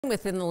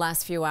Within the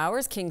last few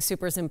hours, King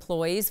Soopers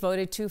employees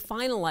voted to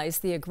finalize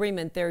the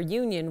agreement their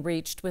union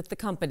reached with the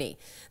company.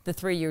 The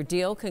 3-year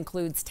deal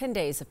concludes 10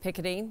 days of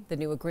picketing. The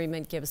new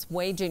agreement gives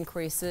wage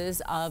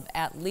increases of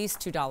at least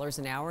 $2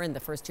 an hour in the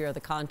first year of the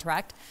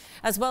contract,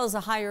 as well as a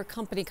higher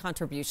company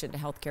contribution to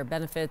health care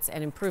benefits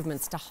and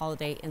improvements to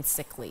holiday and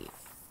sick leave.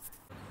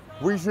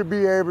 We should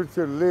be able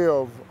to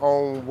live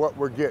on what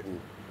we're getting,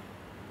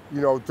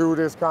 through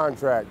this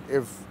contract.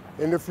 If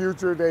in the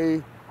future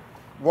they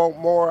want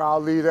more,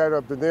 I'll leave that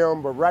up to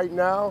them. But right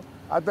now,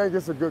 I think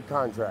it's a good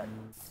contract.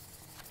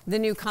 The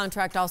new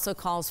contract also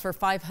calls for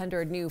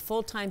 500 new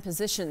full-time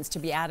positions to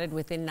be added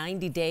within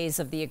 90 days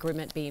of the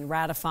agreement being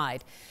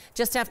ratified.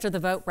 Just after the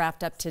vote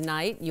wrapped up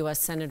tonight,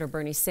 U.S. Senator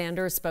Bernie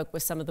Sanders spoke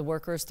with some of the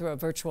workers through a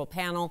virtual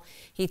panel.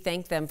 He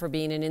thanked them for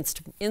being an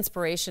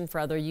inspiration for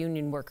other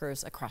union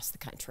workers across the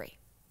country.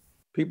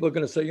 People are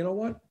going to say, you know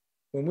what?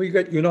 When we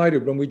get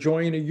united, when we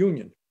join a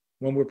union,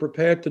 when we're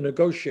prepared to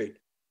negotiate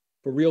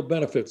for real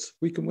benefits,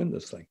 we can win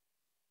this thing.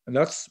 And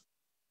that's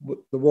the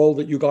role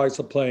that you guys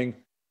are playing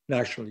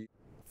nationally.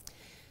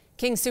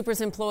 King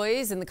Soopers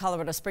employees in the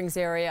Colorado Springs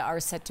area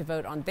are set to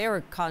vote on their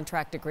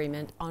contract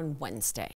agreement on Wednesday.